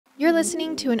You're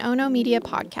listening to an Ono Media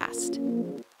podcast.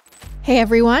 Hey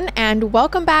everyone, and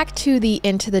welcome back to the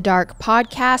Into the Dark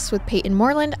podcast with Payton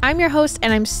Moreland. I'm your host,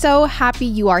 and I'm so happy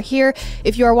you are here.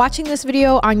 If you are watching this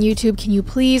video on YouTube, can you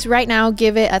please right now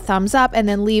give it a thumbs up and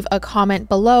then leave a comment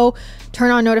below? Turn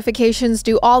on notifications,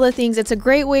 do all the things. It's a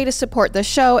great way to support the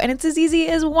show, and it's as easy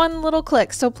as one little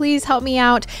click. So please help me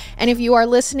out. And if you are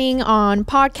listening on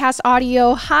podcast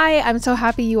audio, hi, I'm so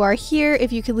happy you are here.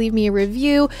 If you could leave me a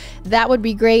review, that would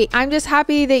be great. I'm just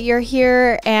happy that you're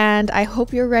here, and I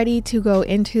hope you're ready to go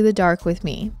into the dark with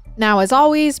me. Now, as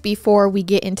always, before we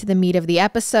get into the meat of the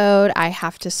episode, I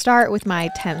have to start with my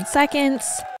 10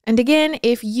 seconds. And again,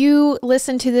 if you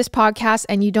listen to this podcast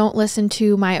and you don't listen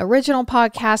to my original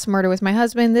podcast, Murder with My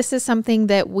Husband, this is something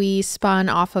that we spun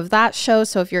off of that show.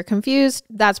 So if you're confused,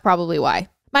 that's probably why.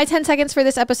 My 10 seconds for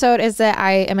this episode is that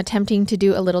I am attempting to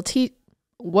do a little detox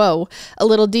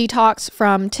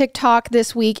from TikTok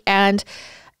this week. And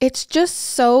it's just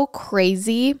so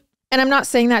crazy. And I'm not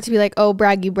saying that to be like, oh,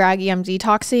 braggy, I'm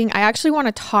detoxing. I actually want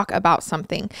to talk about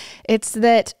something. It's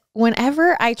that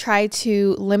whenever I try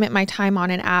to limit my time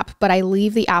on an app, but I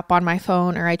leave the app on my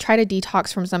phone, or I try to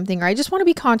detox from something, or I just want to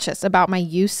be conscious about my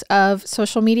use of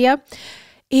social media,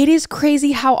 it is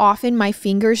crazy how often my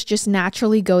fingers just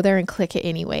naturally go there and click it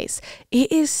anyways.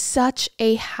 It is such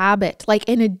a habit, like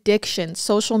an addiction,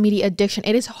 social media addiction.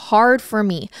 It is hard for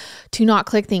me to not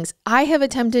click things. I have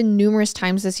attempted numerous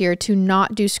times this year to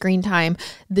not do screen time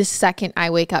the second I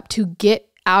wake up, to get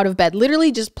out of bed,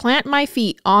 literally just plant my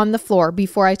feet on the floor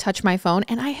before I touch my phone.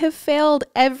 And I have failed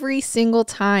every single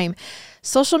time.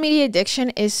 Social media addiction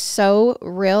is so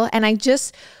real. And I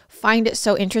just find it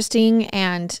so interesting,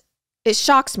 and it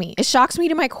shocks me. It shocks me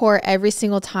to my core every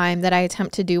single time that I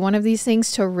attempt to do one of these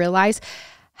things, to realize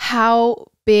how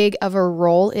big of a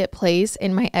role it plays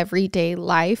in my everyday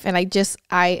life. And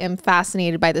I am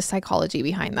fascinated by the psychology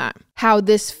behind that. How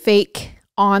this fake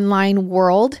online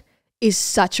world is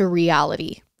such a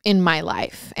reality in my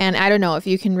life. And I don't know if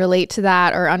you can relate to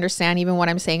that or understand even what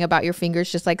I'm saying about your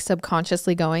fingers just like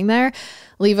subconsciously going there.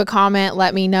 Leave a comment,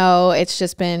 let me know.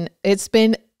 It's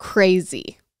been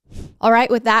crazy. All right,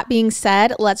 with that being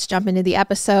said, let's jump into the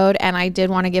episode. And I did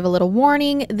want to give a little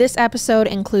warning. This episode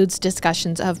includes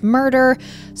discussions of murder,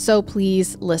 so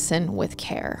please listen with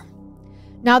care.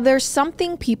 Now, there's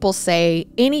something people say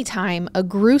anytime a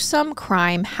gruesome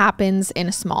crime happens in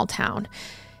a small town,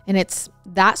 and it's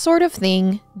that sort of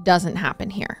thing doesn't happen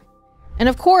here. And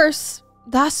of course,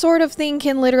 that sort of thing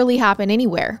can literally happen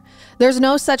anywhere. There's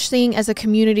no such thing as a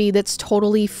community that's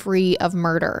totally free of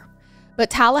murder. But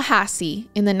Tallahassee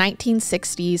in the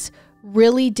 1960s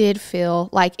really did feel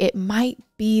like it might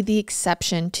be the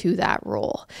exception to that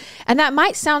rule. And that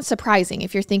might sound surprising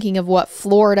if you're thinking of what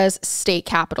Florida's state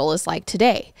capital is like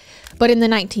today. But in the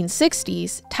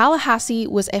 1960s, Tallahassee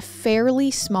was a fairly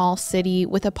small city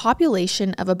with a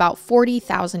population of about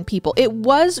 40,000 people. It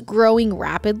was growing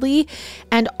rapidly,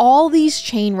 and all these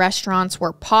chain restaurants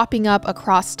were popping up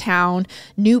across town.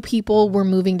 New people were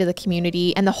moving to the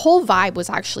community, and the whole vibe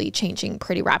was actually changing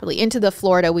pretty rapidly into the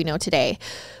Florida we know today.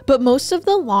 But most of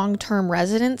the long-term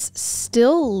residents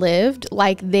still lived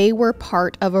like they were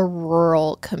part of a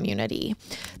rural community.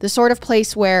 The sort of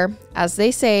place where, as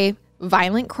they say,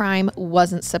 violent crime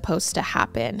wasn't supposed to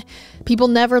happen. People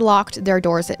never locked their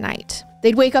doors at night.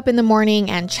 They'd wake up in the morning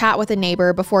and chat with a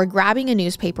neighbor before grabbing a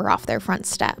newspaper off their front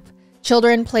step.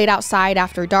 Children played outside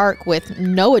after dark with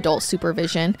no adult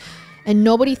supervision, and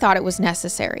nobody thought it was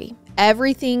necessary.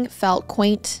 Everything felt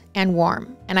quaint and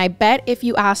warm. And I bet if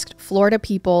you asked Florida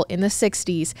people in the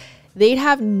 60s, they'd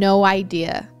have no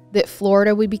idea that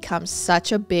Florida would become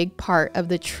such a big part of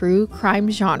the true crime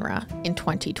genre in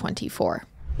 2024.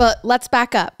 But let's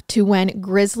back up to when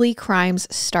grisly crimes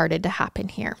started to happen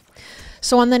here.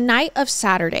 So on the night of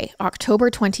Saturday,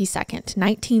 October 22nd,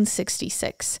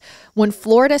 1966, when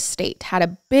Florida State had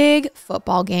a big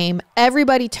football game,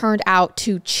 everybody turned out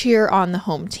to cheer on the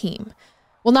home team.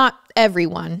 Well, not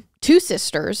everyone. Two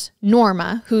sisters,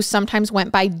 Norma, who sometimes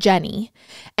went by Jenny,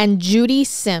 and Judy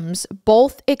Sims,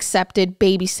 both accepted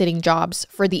babysitting jobs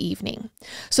for the evening.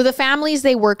 So the families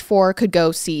they worked for could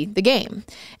go see the game,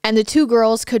 and the two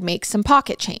girls could make some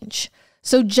pocket change.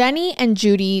 So Jenny and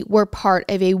Judy were part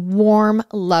of a warm,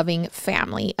 loving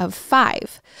family of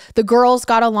 5. The girls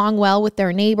got along well with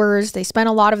their neighbors. They spent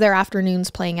a lot of their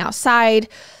afternoons playing outside.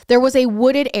 There was a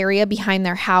wooded area behind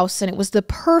their house, and it was the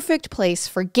perfect place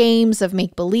for games of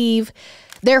make-believe.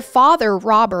 Their father,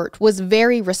 Robert, was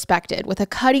very respected with a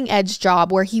cutting-edge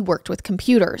job where he worked with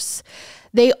computers.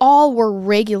 They all were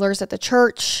regulars at the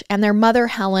church, and their mother,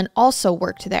 Helen, also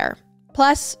worked there.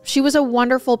 Plus, she was a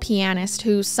wonderful pianist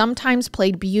who sometimes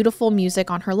played beautiful music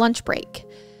on her lunch break.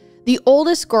 The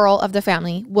oldest girl of the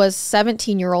family was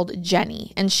 17-year-old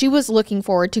Jenny, and she was looking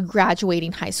forward to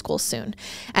graduating high school soon.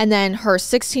 And then her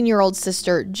 16-year-old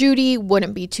sister Judy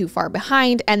wouldn't be too far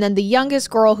behind. And then the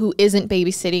youngest girl who isn't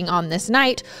babysitting on this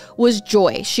night was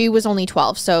Joy. She was only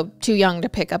 12, so too young to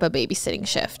pick up a babysitting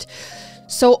shift.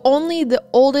 So only the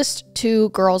oldest two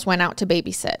girls went out to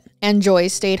babysit, and Joy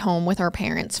stayed home with her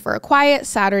parents for a quiet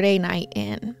Saturday night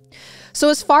in. So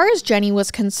as far as Jenny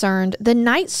was concerned, the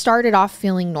night started off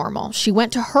feeling normal. She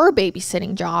went to her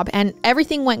babysitting job and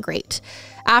everything went great.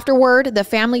 Afterward, the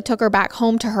family took her back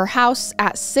home to her house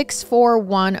at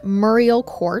 641 Muriel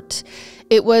Court.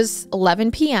 It was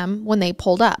 11 p.m. when they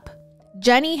pulled up.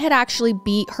 Jenny had actually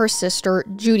beat her sister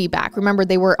Judy back. Remember,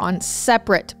 they were on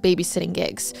separate babysitting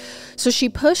gigs. So she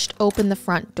pushed open the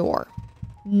front door,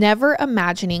 never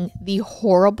imagining the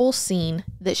horrible scene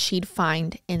that she'd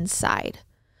find inside.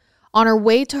 On her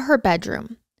way to her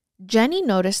bedroom, Jenny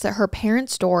noticed that her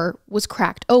parents' door was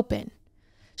cracked open.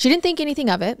 She didn't think anything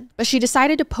of it, but she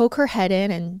decided to poke her head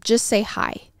in and just say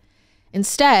hi.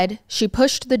 Instead, she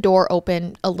pushed the door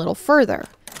open a little further,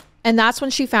 and that's when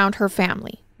she found her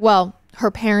family. Well,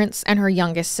 her parents and her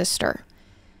youngest sister.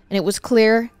 And it was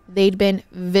clear they'd been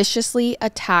viciously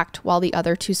attacked while the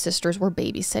other two sisters were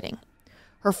babysitting.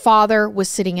 Her father was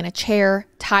sitting in a chair,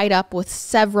 tied up with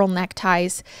several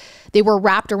neckties. They were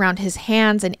wrapped around his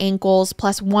hands and ankles,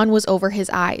 plus one was over his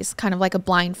eyes, kind of like a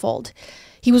blindfold.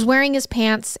 He was wearing his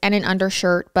pants and an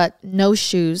undershirt, but no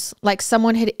shoes, like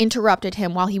someone had interrupted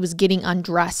him while he was getting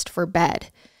undressed for bed.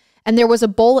 And there was a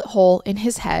bullet hole in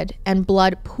his head and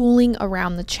blood pooling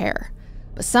around the chair.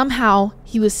 But somehow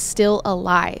he was still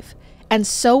alive. And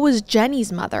so was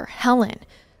Jenny's mother, Helen.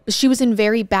 But she was in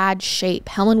very bad shape.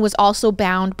 Helen was also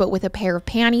bound, but with a pair of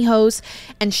pantyhose,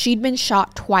 and she'd been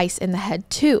shot twice in the head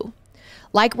too.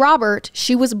 Like Robert,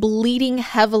 she was bleeding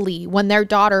heavily when their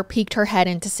daughter peeked her head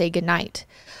in to say goodnight.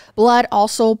 Blood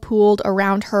also pooled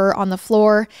around her on the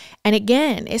floor, and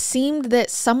again, it seemed that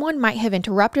someone might have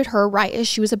interrupted her right as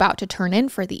she was about to turn in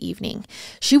for the evening.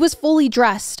 She was fully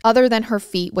dressed, other than her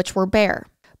feet, which were bare.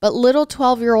 But little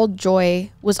 12-year-old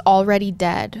Joy was already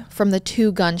dead from the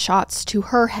 2 gunshots to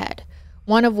her head,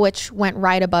 one of which went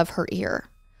right above her ear.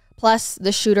 Plus,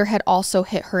 the shooter had also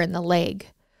hit her in the leg.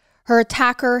 Her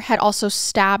attacker had also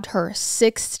stabbed her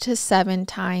 6 to 7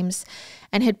 times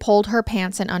and had pulled her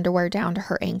pants and underwear down to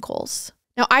her ankles.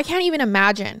 Now, I can't even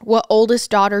imagine what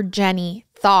oldest daughter Jenny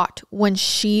thought when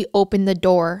she opened the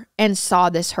door and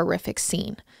saw this horrific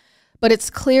scene. But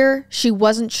it's clear she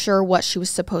wasn't sure what she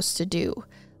was supposed to do.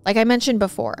 Like I mentioned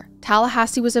before,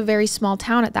 Tallahassee was a very small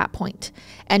town at that point,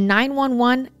 and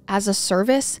 911 as a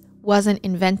service wasn't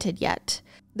invented yet.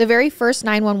 The very first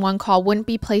 911 call wouldn't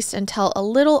be placed until a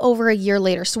little over a year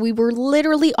later, so we were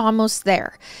literally almost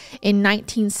there in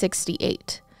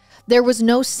 1968. There was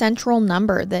no central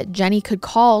number that Jenny could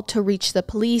call to reach the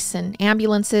police and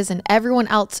ambulances and everyone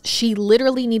else she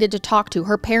literally needed to talk to.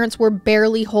 Her parents were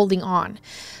barely holding on.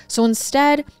 So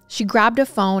instead, she grabbed a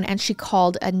phone and she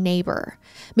called a neighbor.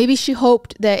 Maybe she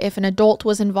hoped that if an adult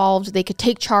was involved, they could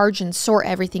take charge and sort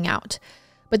everything out.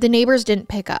 But the neighbors didn't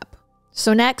pick up.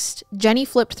 So next, Jenny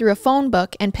flipped through a phone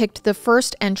book and picked the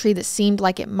first entry that seemed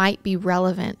like it might be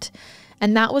relevant.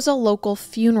 And that was a local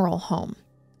funeral home.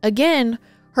 Again,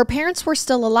 her parents were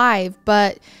still alive,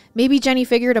 but maybe Jenny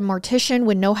figured a mortician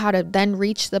would know how to then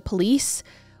reach the police.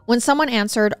 When someone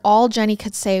answered, all Jenny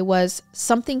could say was,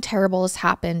 "Something terrible has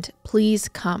happened. Please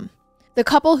come." The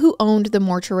couple who owned the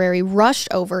mortuary rushed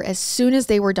over as soon as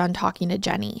they were done talking to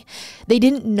Jenny. They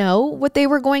didn't know what they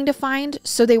were going to find,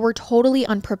 so they were totally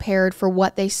unprepared for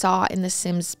what they saw in the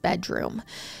Sims' bedroom.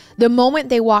 The moment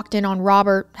they walked in on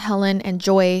Robert, Helen, and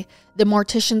Joy, the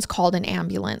morticians called an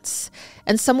ambulance.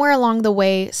 And somewhere along the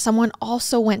way, someone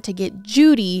also went to get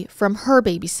Judy from her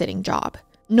babysitting job.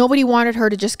 Nobody wanted her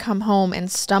to just come home and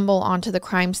stumble onto the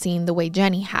crime scene the way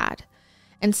Jenny had.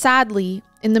 And sadly,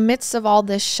 in the midst of all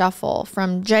this shuffle,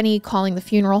 from Jenny calling the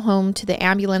funeral home to the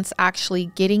ambulance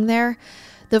actually getting there,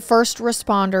 the first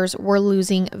responders were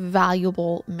losing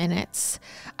valuable minutes.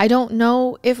 I don't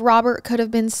know if Robert could have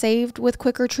been saved with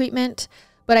quicker treatment,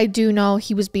 but I do know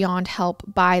he was beyond help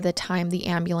by the time the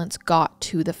ambulance got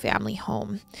to the family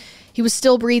home. He was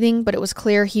still breathing, but it was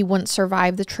clear he wouldn't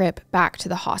survive the trip back to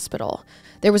the hospital.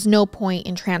 There was no point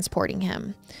in transporting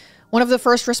him. One of the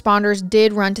first responders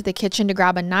did run to the kitchen to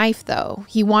grab a knife, though.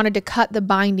 He wanted to cut the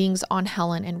bindings on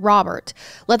Helen and Robert,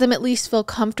 let them at least feel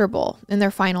comfortable in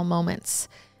their final moments.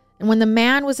 And when the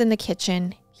man was in the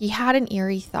kitchen, he had an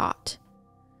eerie thought.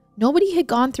 Nobody had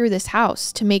gone through this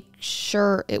house to make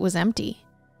sure it was empty.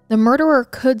 The murderer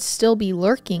could still be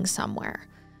lurking somewhere.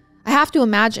 I have to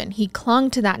imagine he clung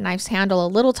to that knife's handle a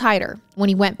little tighter when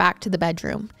he went back to the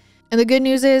bedroom. And the good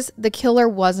news is the killer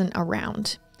wasn't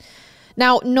around.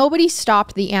 Now, nobody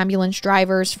stopped the ambulance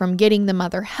drivers from getting the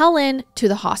mother, Helen, to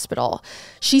the hospital.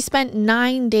 She spent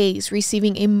 9 days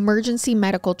receiving emergency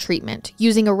medical treatment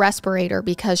using a respirator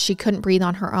because she couldn't breathe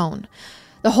on her own.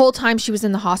 The whole time she was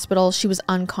in the hospital, she was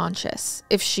unconscious.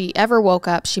 If she ever woke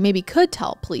up, she maybe could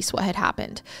tell police what had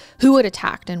happened, who had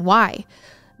attacked, and why.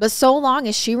 But so long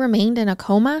as she remained in a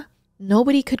coma,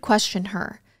 nobody could question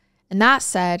her. And that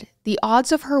said, the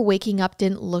odds of her waking up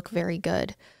didn't look very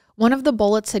good. One of the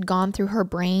bullets had gone through her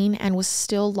brain and was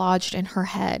still lodged in her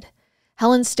head.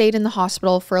 Helen stayed in the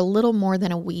hospital for a little more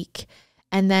than a week,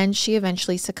 and then she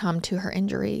eventually succumbed to her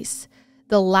injuries.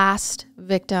 The last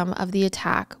victim of the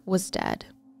attack was dead.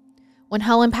 When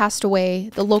Helen passed away,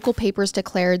 the local papers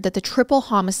declared that the triple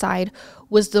homicide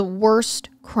was the worst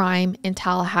crime in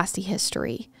Tallahassee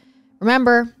history.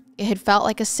 Remember, it had felt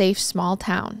like a safe small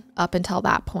town up until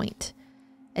that point.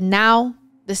 And now,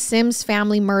 the Sims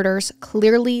family murders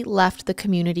clearly left the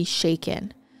community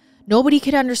shaken. Nobody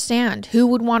could understand who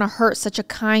would want to hurt such a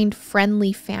kind,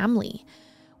 friendly family.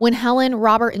 When Helen,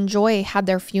 Robert, and Joy had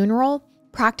their funeral,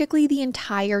 practically the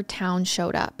entire town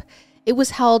showed up. It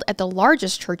was held at the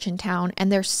largest church in town,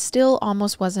 and there still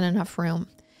almost wasn't enough room.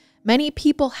 Many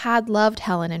people had loved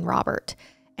Helen and Robert,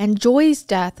 and Joy's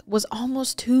death was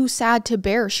almost too sad to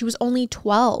bear. She was only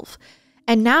 12,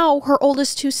 and now her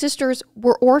oldest 2 sisters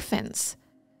were orphans.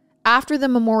 After the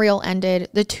memorial ended,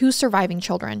 the 2 surviving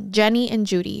children, Jenny and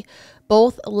Judy,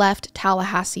 both left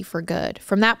Tallahassee for good.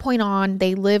 From that point on,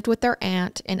 they lived with their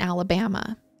aunt in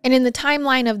Alabama. And in the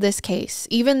timeline of this case,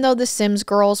 even though the Sims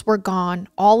girls were gone,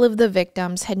 all of the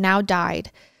victims had now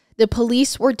died. The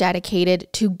police were dedicated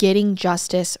to getting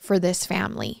justice for this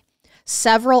family.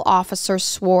 Several officers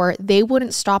swore they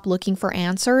wouldn't stop looking for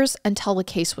answers until the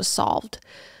case was solved.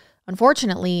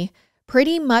 Unfortunately,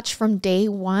 pretty much from day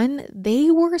one, they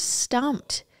were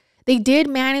stumped. They did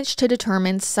manage to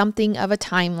determine something of a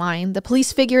timeline. The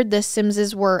police figured the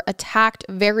Simses were attacked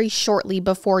very shortly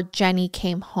before Jenny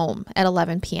came home at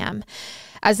 11 p.m.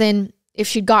 As in, if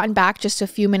she'd gotten back just a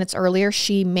few minutes earlier,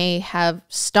 she may have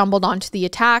stumbled onto the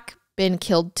attack, been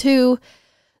killed too.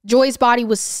 Joy's body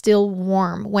was still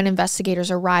warm when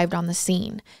investigators arrived on the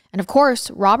scene. And of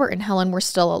course, Robert and Helen were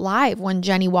still alive when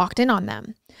Jenny walked in on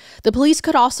them. The police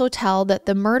could also tell that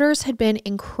the murders had been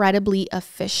incredibly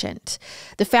efficient.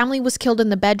 The family was killed in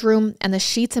the bedroom, and the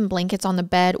sheets and blankets on the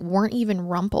bed weren't even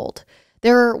rumpled.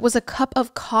 There was a cup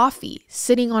of coffee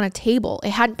sitting on a table.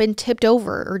 It hadn't been tipped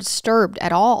over or disturbed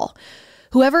at all.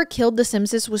 Whoever killed the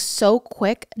Simses was so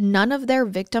quick, none of their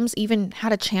victims even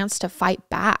had a chance to fight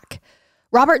back.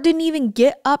 Robert didn't even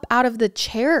get up out of the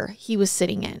chair he was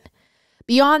sitting in.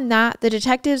 Beyond that, the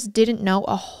detectives didn't know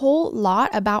a whole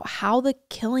lot about how the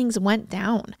killings went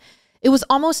down. It was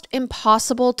almost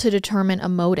impossible to determine a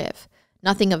motive.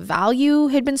 Nothing of value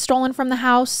had been stolen from the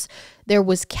house. There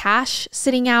was cash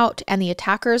sitting out, and the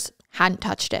attackers hadn't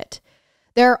touched it.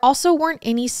 There also weren't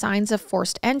any signs of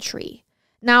forced entry.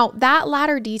 Now, that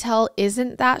latter detail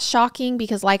isn't that shocking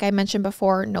because, like I mentioned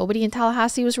before, nobody in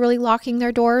Tallahassee was really locking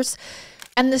their doors.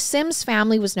 And the Sims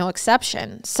family was no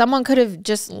exception. Someone could have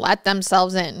just let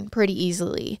themselves in pretty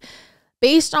easily.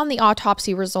 Based on the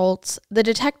autopsy results, the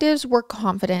detectives were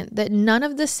confident that none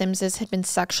of the Simses had been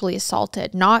sexually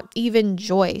assaulted, not even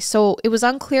Joy. So it was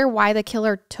unclear why the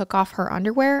killer took off her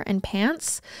underwear and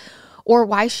pants, or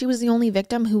why she was the only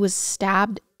victim who was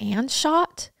stabbed and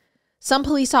shot. Some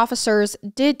police officers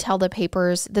did tell the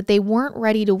papers that they weren't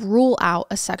ready to rule out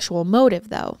a sexual motive,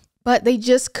 though. But they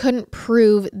just couldn't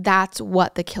prove that's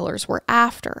what the killers were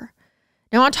after.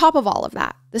 Now, on top of all of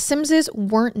that, the Simses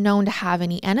weren't known to have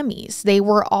any enemies. They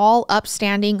were all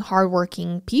upstanding,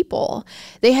 hardworking people.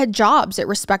 They had jobs at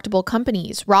respectable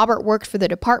companies. Robert worked for the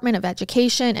Department of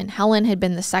Education, and Helen had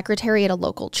been the secretary at a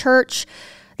local church.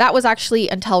 That was actually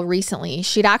until recently.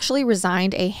 She'd actually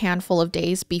resigned a handful of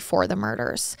days before the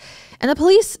murders. And the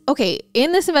police,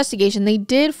 in this investigation, they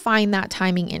did find that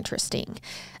timing interesting,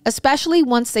 especially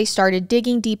once they started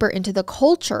digging deeper into the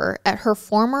culture at her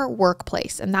former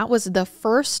workplace, and that was the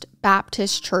First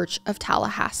Baptist Church of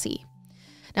Tallahassee.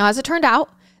 Now, as it turned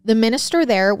out, the minister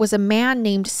there was a man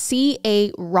named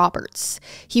C.A. Roberts.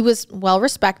 He was well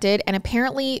respected, and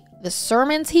apparently the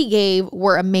sermons he gave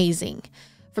were amazing.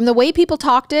 From the way people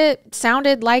talked, it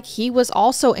sounded like he was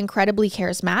also incredibly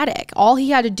charismatic. All he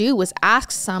had to do was ask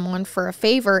someone for a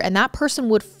favor, and that person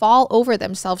would fall over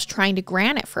themselves trying to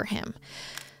grant it for him.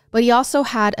 But he also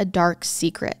had a dark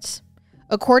secret.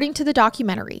 According to the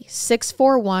documentary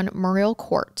 641 Muriel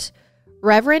Court,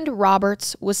 Reverend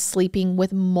Roberts was sleeping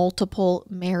with multiple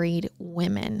married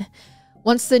women.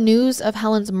 Once the news of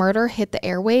Helen's murder hit the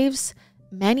airwaves,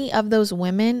 many of those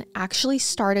women actually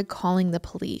started calling the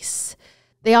police.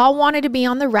 They all wanted to be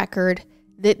on the record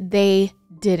that they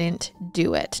didn't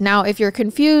do it. Now, if you're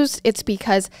confused, it's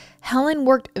because Helen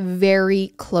worked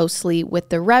very closely with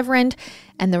the Reverend,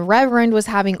 and the Reverend was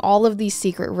having all of these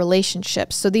secret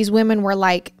relationships. So these women were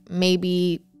like,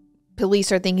 maybe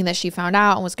police are thinking that she found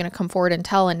out and was going to come forward and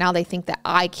tell, and now they think that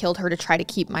I killed her to try to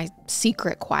keep my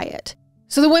secret quiet.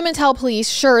 So the women tell police,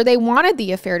 sure, they wanted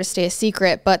the affair to stay a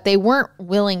secret, but they weren't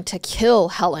willing to kill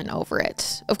Helen over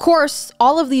it. Of course,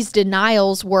 all of these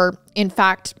denials were, in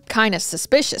fact, kind of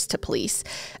suspicious to police,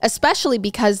 especially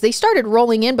because they started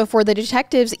rolling in before the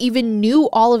detectives even knew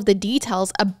all of the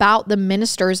details about the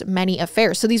minister's many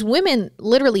affairs. So these women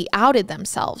literally outed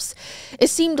themselves. It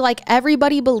seemed like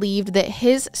everybody believed that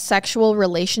his sexual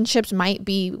relationships might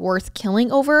be worth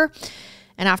killing over.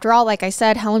 And after all, like I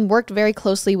said, Helen worked very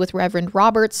closely with Reverend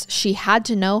Roberts. She had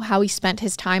to know how he spent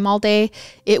his time all day.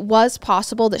 It was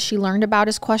possible that she learned about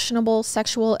his questionable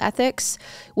sexual ethics,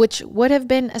 which would have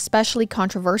been especially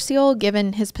controversial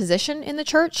given his position in the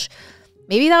church.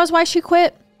 Maybe that was why she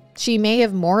quit. She may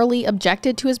have morally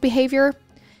objected to his behavior.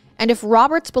 And if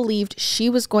Roberts believed she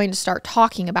was going to start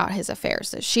talking about his affairs,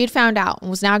 that she had found out and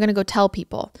was now going to go tell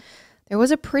people, there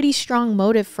was a pretty strong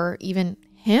motive for even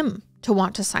him to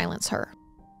want to silence her.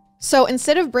 So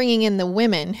instead of bringing in the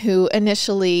women who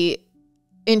initially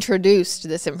introduced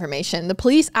this information, the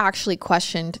police actually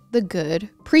questioned the good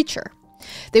preacher.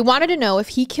 They wanted to know if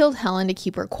he killed Helen to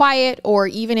keep her quiet, or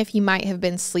even if he might have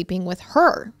been sleeping with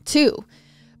her too.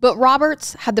 But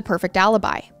Roberts had the perfect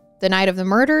alibi. The night of the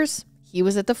murders, he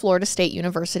was at the Florida State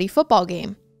University football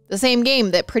game, the same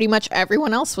game that pretty much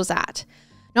everyone else was at.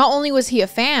 Not only was he a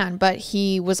fan, but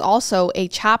he was also a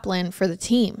chaplain for the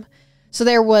team. So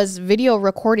there was video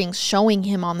recordings showing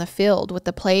him on the field with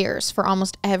the players for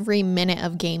almost every minute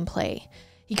of gameplay.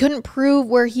 He couldn't prove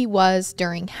where he was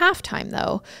during halftime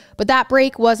though, but that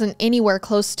break wasn't anywhere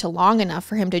close to long enough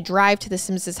for him to drive to the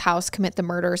Sims' house, commit the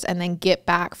murders, and then get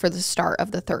back for the start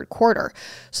of the third quarter.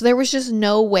 So there was just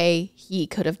no way he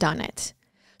could have done it.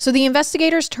 So the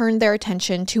investigators turned their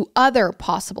attention to other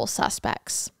possible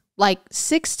suspects, like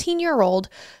 16-year-old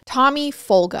Tommy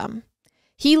Fulgham.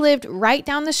 He lived right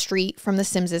down the street from the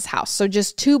Sims' house, so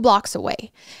just 2 blocks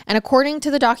away. And according to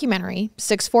the documentary,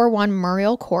 641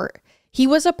 Muriel Court, he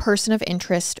was a person of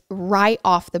interest right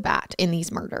off the bat in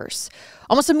these murders.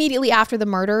 Almost immediately after the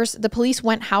murders, the police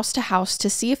went house to house to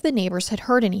see if the neighbors had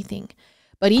heard anything.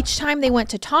 But each time they went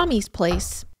to Tommy's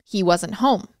place, he wasn't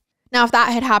home. Now, if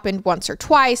that had happened once or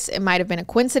twice, it might have been a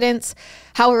coincidence.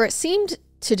 However, it seemed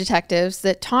to detectives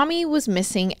that Tommy was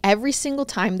missing every single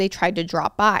time they tried to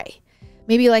drop by.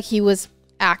 Maybe like he was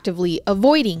actively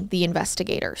avoiding the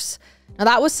investigators. Now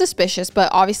that was suspicious, but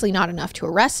obviously not enough to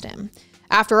arrest him.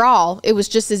 After all, it was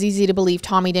just as easy to believe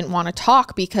Tommy didn't want to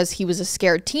talk because he was a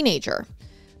scared teenager.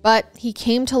 But he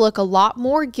came to look a lot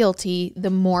more guilty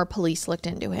the more police looked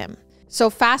into him. So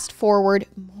fast forward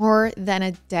more than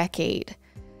a decade.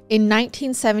 In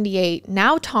 1978,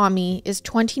 now Tommy is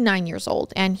 29 years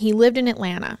old and he lived in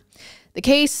Atlanta. The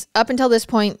case, up until this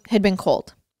point, had been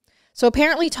cold. So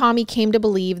apparently Tommy came to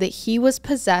believe that he was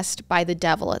possessed by the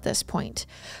devil at this point.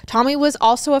 Tommy was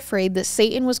also afraid that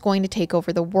Satan was going to take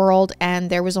over the world and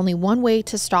there was only one way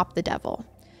to stop the devil.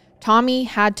 Tommy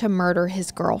had to murder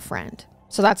his girlfriend.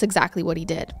 So that's exactly what he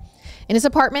did. In his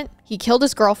apartment, he killed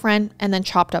his girlfriend and then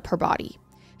chopped up her body.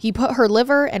 He put her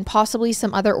liver and possibly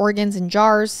some other organs in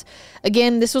jars.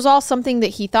 Again, this was all something that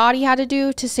he thought he had to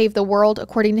do to save the world,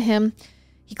 according to him.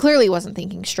 He clearly wasn't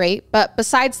thinking straight, but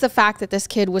besides the fact that this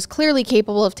kid was clearly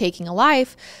capable of taking a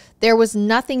life, there was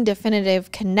nothing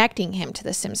definitive connecting him to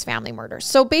the Sims family murders.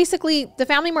 So basically, the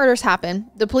family murders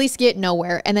happen, the police get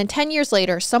nowhere, and then 10 years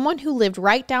later, someone who lived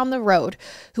right down the road,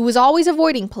 who was always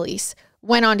avoiding police,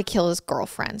 went on to kill his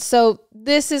girlfriend. So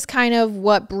this is kind of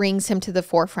what brings him to the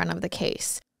forefront of the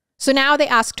case. So now they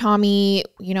ask Tommy,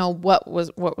 what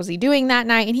was he doing that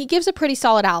night? And he gives a pretty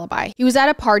solid alibi. He was at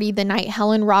a party the night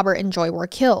Helen, Robert, and Joy were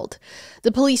killed.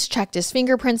 The police checked his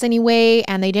fingerprints anyway,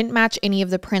 and they didn't match any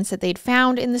of the prints that they'd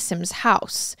found in the Sims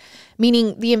house,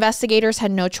 meaning the investigators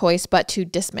had no choice but to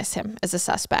dismiss him as a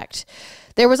suspect.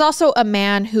 There was also a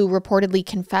man who reportedly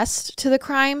confessed to the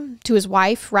crime to his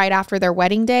wife right after their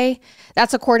wedding day.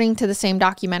 That's according to the same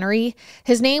documentary.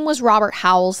 His name was Robert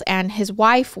Howells and his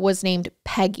wife was named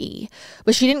Peggy,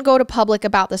 but she didn't go to public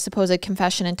about the supposed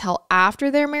confession until after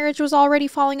their marriage was already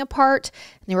falling apart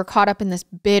and they were caught up in this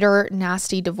bitter,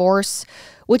 nasty divorce,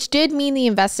 which did mean the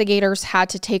investigators had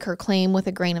to take her claim with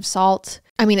a grain of salt.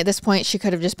 I mean, at this point, she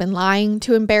could have just been lying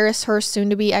to embarrass her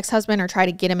soon-to-be ex-husband or try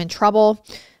to get him in trouble.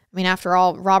 I mean, after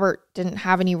all, Robert didn't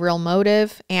have any real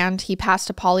motive, and he passed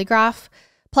a polygraph.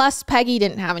 Plus, Peggy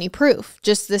didn't have any proof,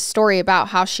 just this story about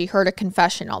how she heard a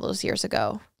confession all those years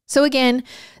ago. So again,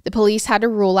 the police had to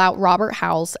rule out Robert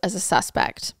Howells as a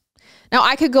suspect. Now,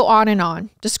 I could go on,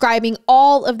 describing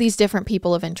all of these different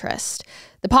people of interest.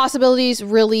 The possibilities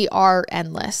really are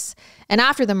endless. And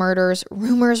after the murders,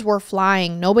 rumors were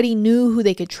flying. Nobody knew who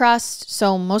they could trust,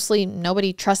 so mostly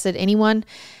nobody trusted anyone.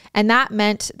 And that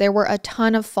meant there were a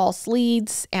ton of false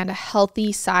leads and a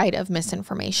healthy side of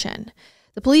misinformation.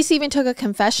 The police even took a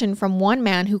confession from one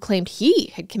man who claimed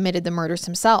he had committed the murders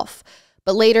himself.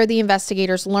 But later, the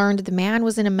investigators learned the man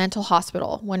was in a mental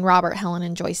hospital when Robert, Helen,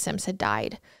 and Joyce Sims had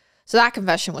died. So that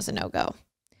confession was a no-go.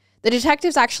 The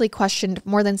detectives actually questioned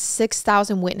more than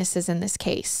 6,000 witnesses in this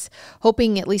case,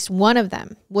 hoping at least one of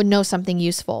them would know something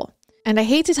useful. And I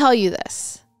hate to tell you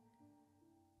this,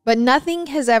 but nothing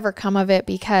has ever come of it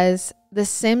because the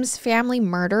Sims family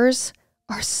murders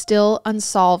are still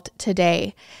unsolved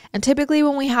today. And typically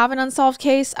when we have an unsolved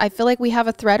case, I feel like we have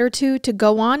a thread or two to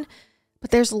go on,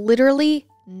 but there's literally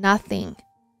nothing.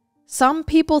 Some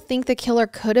people think the killer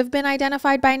could have been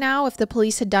identified by now if the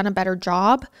police had done a better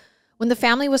job. When the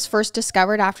family was first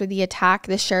discovered after the attack,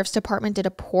 the sheriff's department did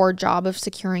a poor job of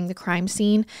securing the crime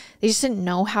scene. They just didn't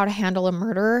know how to handle a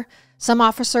murderer. Some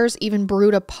officers even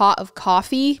brewed a pot of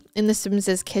coffee in the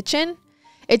Simses' kitchen.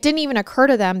 It didn't even occur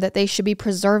to them that they should be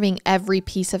preserving every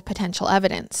piece of potential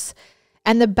evidence.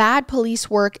 And the bad police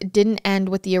work didn't end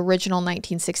with the original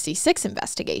 1966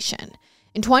 investigation.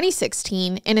 In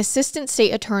 2016, an assistant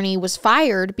state attorney was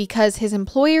fired because his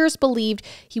employers believed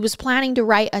he was planning to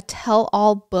write a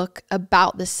tell-all book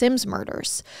about the Sims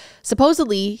murders.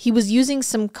 Supposedly, he was using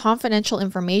some confidential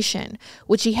information,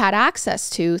 which he had access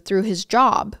to through his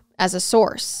job, as a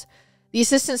source. The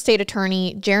assistant state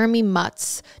attorney, Jeremy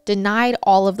Mutz, denied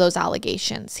all of those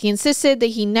allegations. He insisted that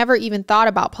he never even thought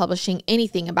about publishing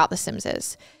anything about the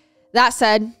Simses. That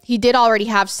said, he did already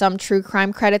have some true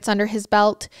crime credits under his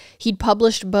belt. He'd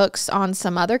published books on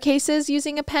some other cases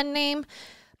using a pen name.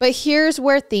 But here's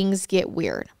where things get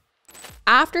weird.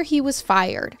 After he was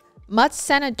fired, Mutz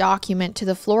sent a document to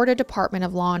the Florida Department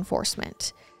of Law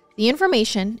Enforcement. The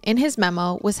information in his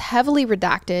memo was heavily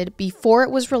redacted before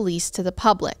it was released to the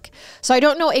public. So I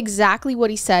don't know exactly what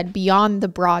he said beyond the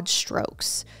broad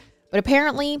strokes. But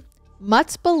apparently,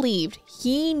 Mutz believed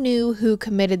he knew who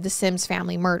committed the Sims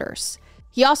family murders.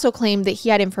 He also claimed that he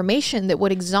had information that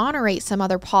would exonerate some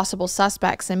other possible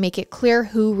suspects and make it clear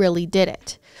who really did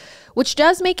it. Which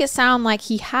does make it sound like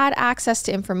he had access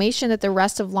to information that the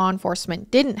rest of law enforcement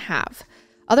didn't have.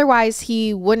 Otherwise,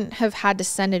 he wouldn't have had to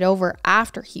send it over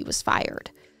after he was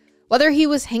fired. Whether he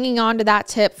was hanging on to that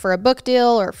tip for a book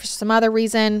deal or for some other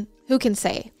reason, who can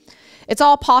say? It's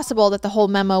all possible that the whole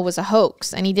memo was a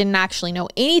hoax and he didn't actually know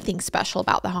anything special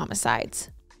about the homicides.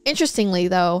 Interestingly,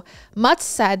 though, Mutz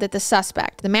said that the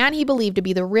suspect, the man he believed to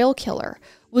be the real killer,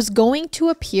 was going to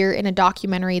appear in a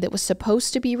documentary that was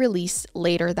supposed to be released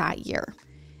later that year.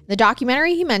 The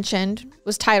documentary he mentioned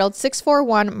was titled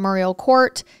 641 Muriel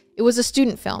Court. It was a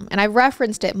student film, and I've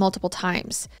referenced it multiple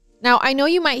times. Now, I know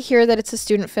you might hear that it's a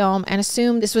student film and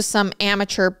assume this was some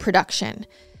amateur production,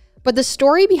 but the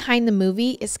story behind the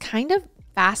movie is kind of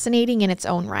fascinating in its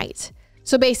own right.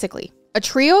 So basically, a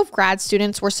trio of grad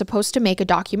students were supposed to make a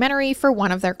documentary for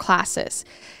one of their classes,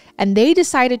 and they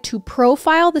decided to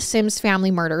profile the Sims family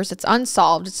murders. It's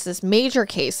unsolved, it's this major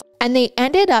case, and they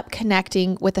ended up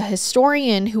connecting with a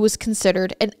historian who was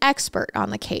considered an expert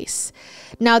on the case.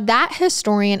 Now, that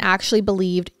historian actually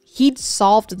believed he'd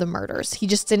solved the murders. He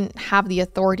just didn't have the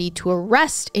authority to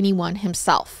arrest anyone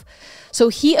himself. So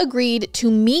he agreed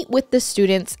to meet with the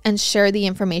students and share the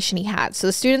information he had. So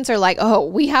the students are like, oh,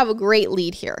 we have a great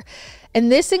lead here.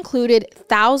 And this included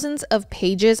thousands of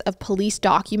pages of police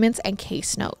documents and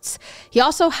case notes. He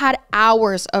also had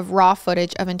hours of raw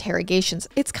footage of interrogations.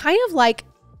 It's kind of like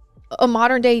a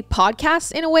modern day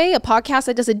podcast in a way, a podcast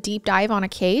that does a deep dive on a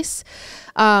case.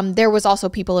 There was also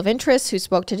people of interest who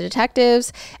spoke to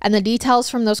detectives, and the details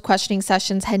from those questioning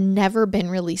sessions had never been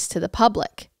released to the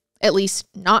public. At least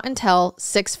not until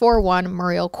 641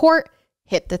 Muriel Court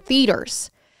hit the theaters.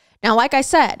 Now, like I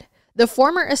said, the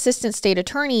former assistant state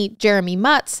attorney, Jeremy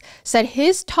Mutz, said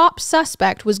his top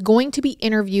suspect was going to be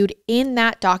interviewed in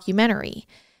that documentary.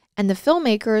 And the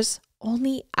filmmakers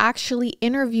only actually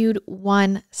interviewed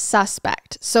one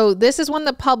suspect. So this is when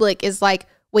the public is like,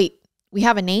 wait, we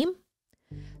have a name?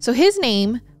 So his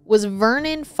name was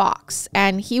Vernon Fox,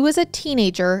 and he was a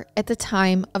teenager at the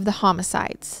time of the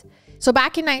homicides. So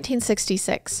back in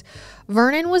 1966,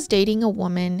 Vernon was dating a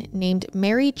woman named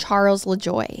Mary Charles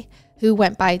LaJoy, who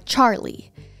went by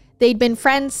Charlie. They'd been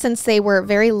friends since they were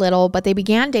very little, but they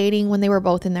began dating when they were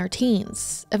both in their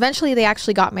teens. Eventually, they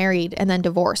actually got married and then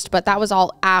divorced, but that was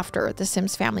all after the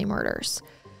Sims family murders.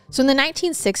 So in the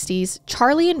 1960s,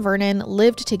 Charlie and Vernon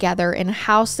lived together in a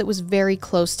house that was very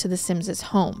close to the Sims'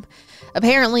 home.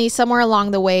 Apparently, somewhere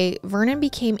along the way, Vernon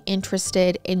became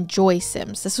interested in Joy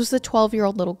Sims. This was the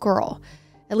 12-year-old little girl.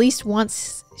 At least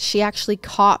once, she actually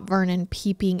caught Vernon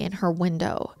peeping in her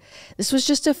window. This was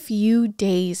just a few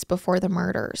days before the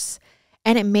murders,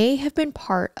 and it may have been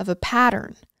part of a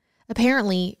pattern.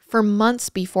 Apparently, for months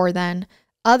before then,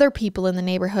 other people in the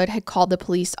neighborhood had called the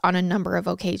police on a number of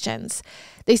occasions.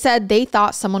 They said they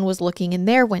thought someone was looking in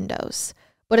their windows,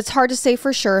 but it's hard to say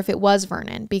for sure if it was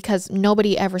Vernon because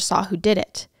nobody ever saw who did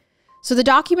it. So the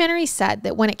documentary said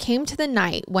that when it came to the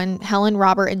night when Helen,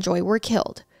 Robert, and Joy were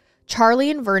killed, Charlie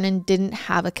and Vernon didn't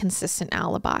have a consistent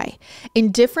alibi.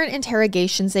 In different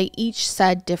interrogations, they each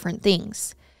said different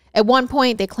things. At one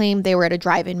point, they claimed they were at a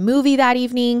drive-in movie that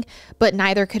evening, but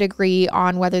neither could agree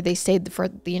on whether they stayed for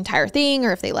the entire thing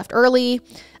or if they left early.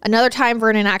 Another time,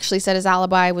 Vernon actually said his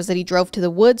alibi was that he drove to the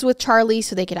woods with Charlie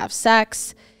so they could have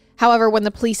sex. However, when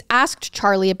the police asked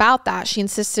Charlie about that, she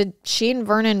insisted she and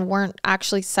Vernon weren't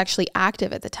actually sexually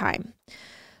active at the time.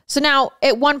 So now,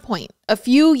 at one point, a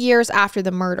few years after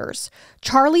the murders,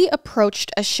 Charlie approached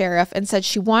a sheriff and said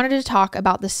she wanted to talk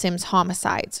about the Sims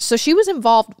homicides. So she was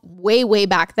involved way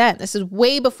back then. This is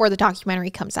way before the documentary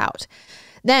comes out.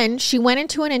 Then she went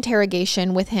into an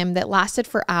interrogation with him that lasted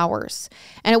for hours.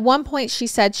 And at one point, she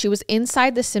said she was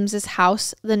inside the Sims'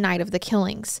 house the night of the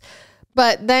killings.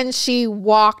 But then she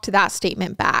walked that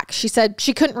statement back. She said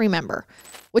she couldn't remember,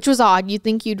 which was odd. You'd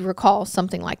think you'd recall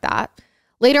something like that.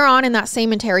 Later on in that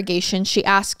same interrogation, she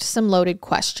asked some loaded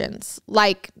questions,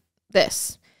 like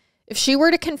this. If she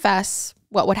were to confess,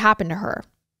 what would happen to her?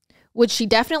 Would she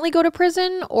definitely go to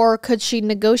prison, or could she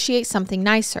negotiate something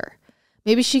nicer?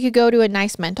 Maybe she could go to a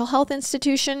nice mental health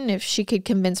institution if she could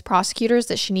convince prosecutors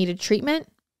that she needed treatment.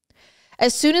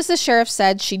 As soon as the sheriff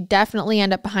said she'd definitely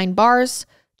end up behind bars,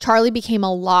 Charlie became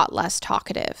a lot less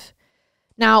talkative.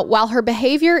 Now, while her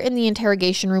behavior in the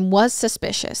interrogation room was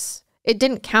suspicious, it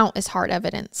didn't count as hard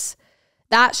evidence.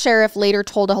 That sheriff later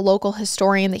told a local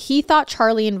historian that he thought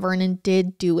Charlie and Vernon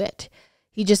did do it.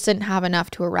 He just didn't have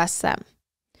enough to arrest them.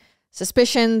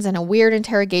 Suspicions and a weird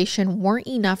interrogation weren't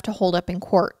enough to hold up in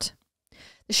court.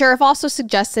 The sheriff also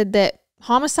suggested that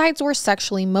homicides were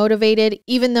sexually motivated,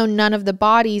 even though none of the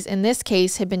bodies in this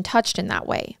case had been touched in that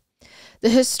way. The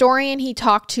historian he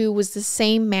talked to was the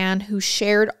same man who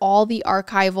shared all the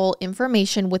archival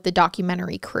information with the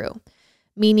documentary crew,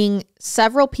 meaning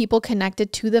several people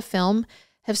connected to the film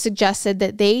have suggested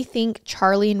that they think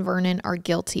Charlie and Vernon are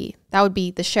guilty. That would be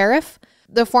the sheriff,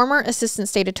 the former assistant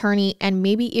state attorney, and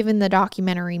maybe even the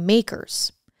documentary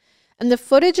makers. And the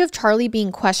footage of Charlie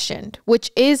being questioned, which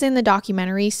is in the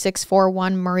documentary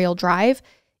 641 Muriel Drive,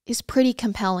 is pretty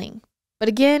compelling. But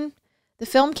again, the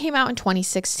film came out in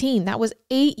 2016. That was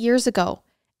 8 years ago.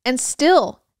 And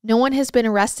still, no one has been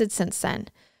arrested since then,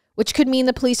 which could mean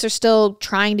the police are still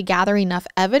trying to gather enough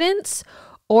evidence,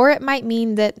 or it might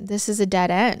mean that this is a dead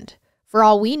end. For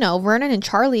all we know, Vernon and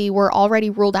Charlie were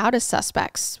already ruled out as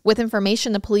suspects, with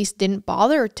information the police didn't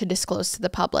bother to disclose to the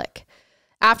public.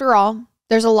 After all,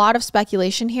 there's a lot of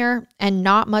speculation here and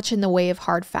not much in the way of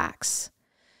hard facts.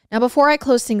 Now, before I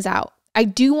close things out, I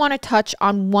do want to touch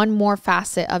on one more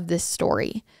facet of this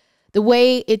story. The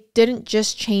way it didn't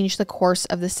just change the course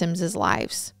of the Sims'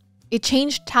 lives. It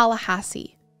changed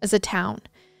Tallahassee as a town.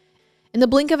 In the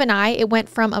blink of an eye, it went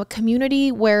from a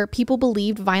community where people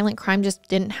believed violent crime just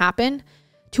didn't happen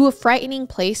to a frightening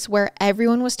place where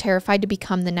everyone was terrified to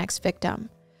become the next victim.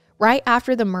 Right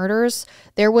after the murders,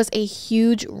 there was a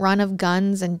huge run of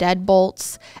guns and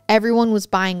deadbolts. Everyone was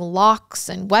buying locks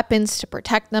and weapons to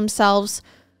protect themselves.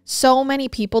 So many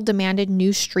people demanded new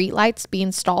streetlights be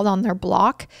installed on their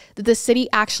block that the city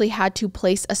actually had to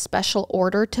place a special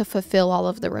order to fulfill all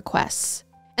of the requests.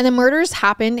 And the murders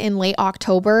happened in late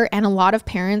October, and a lot of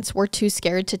parents were too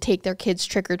scared to take their kids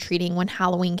trick-or-treating when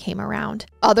Halloween came around.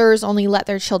 Others only let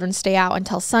their children stay out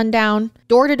until sundown.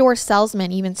 Door-to-door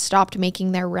salesmen even stopped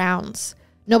making their rounds.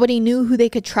 Nobody knew who they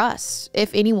could trust,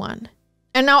 if anyone.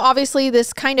 And now, obviously,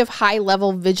 this kind of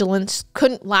high-level vigilance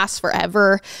couldn't last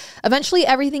forever. Eventually,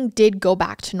 everything did go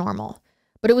back to normal,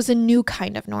 but it was a new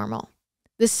kind of normal.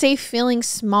 The safe-feeling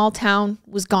small town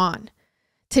was gone.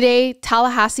 Today,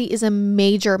 Tallahassee is a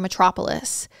major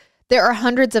metropolis. There are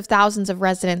hundreds of thousands of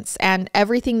residents and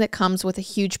everything that comes with a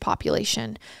huge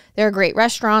population. There are great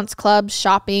restaurants, clubs,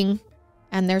 shopping,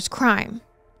 and there's crime.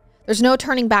 There's no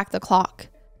turning back the clock.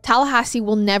 Tallahassee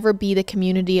will never be the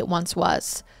community it once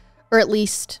was, or at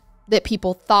least that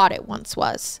people thought it once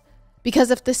was.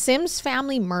 Because if the Sims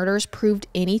family murders proved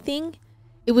anything,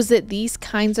 it was that these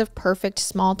kinds of perfect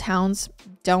small towns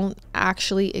don't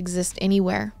actually exist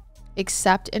anywhere,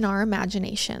 except in our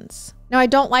imaginations. Now, I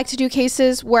don't like to do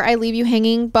cases where I leave you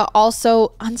hanging, but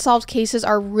also unsolved cases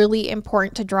are really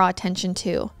important to draw attention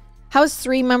to. How is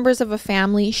 3 members of a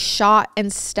family shot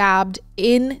and stabbed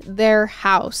in their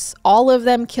house, all of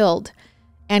them killed,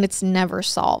 and it's never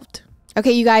solved?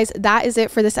 Okay, you guys, that is it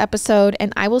for this episode,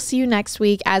 and I will see you next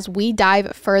week as we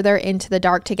dive further into the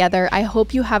dark together. I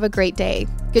hope you have a great day.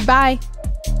 Goodbye.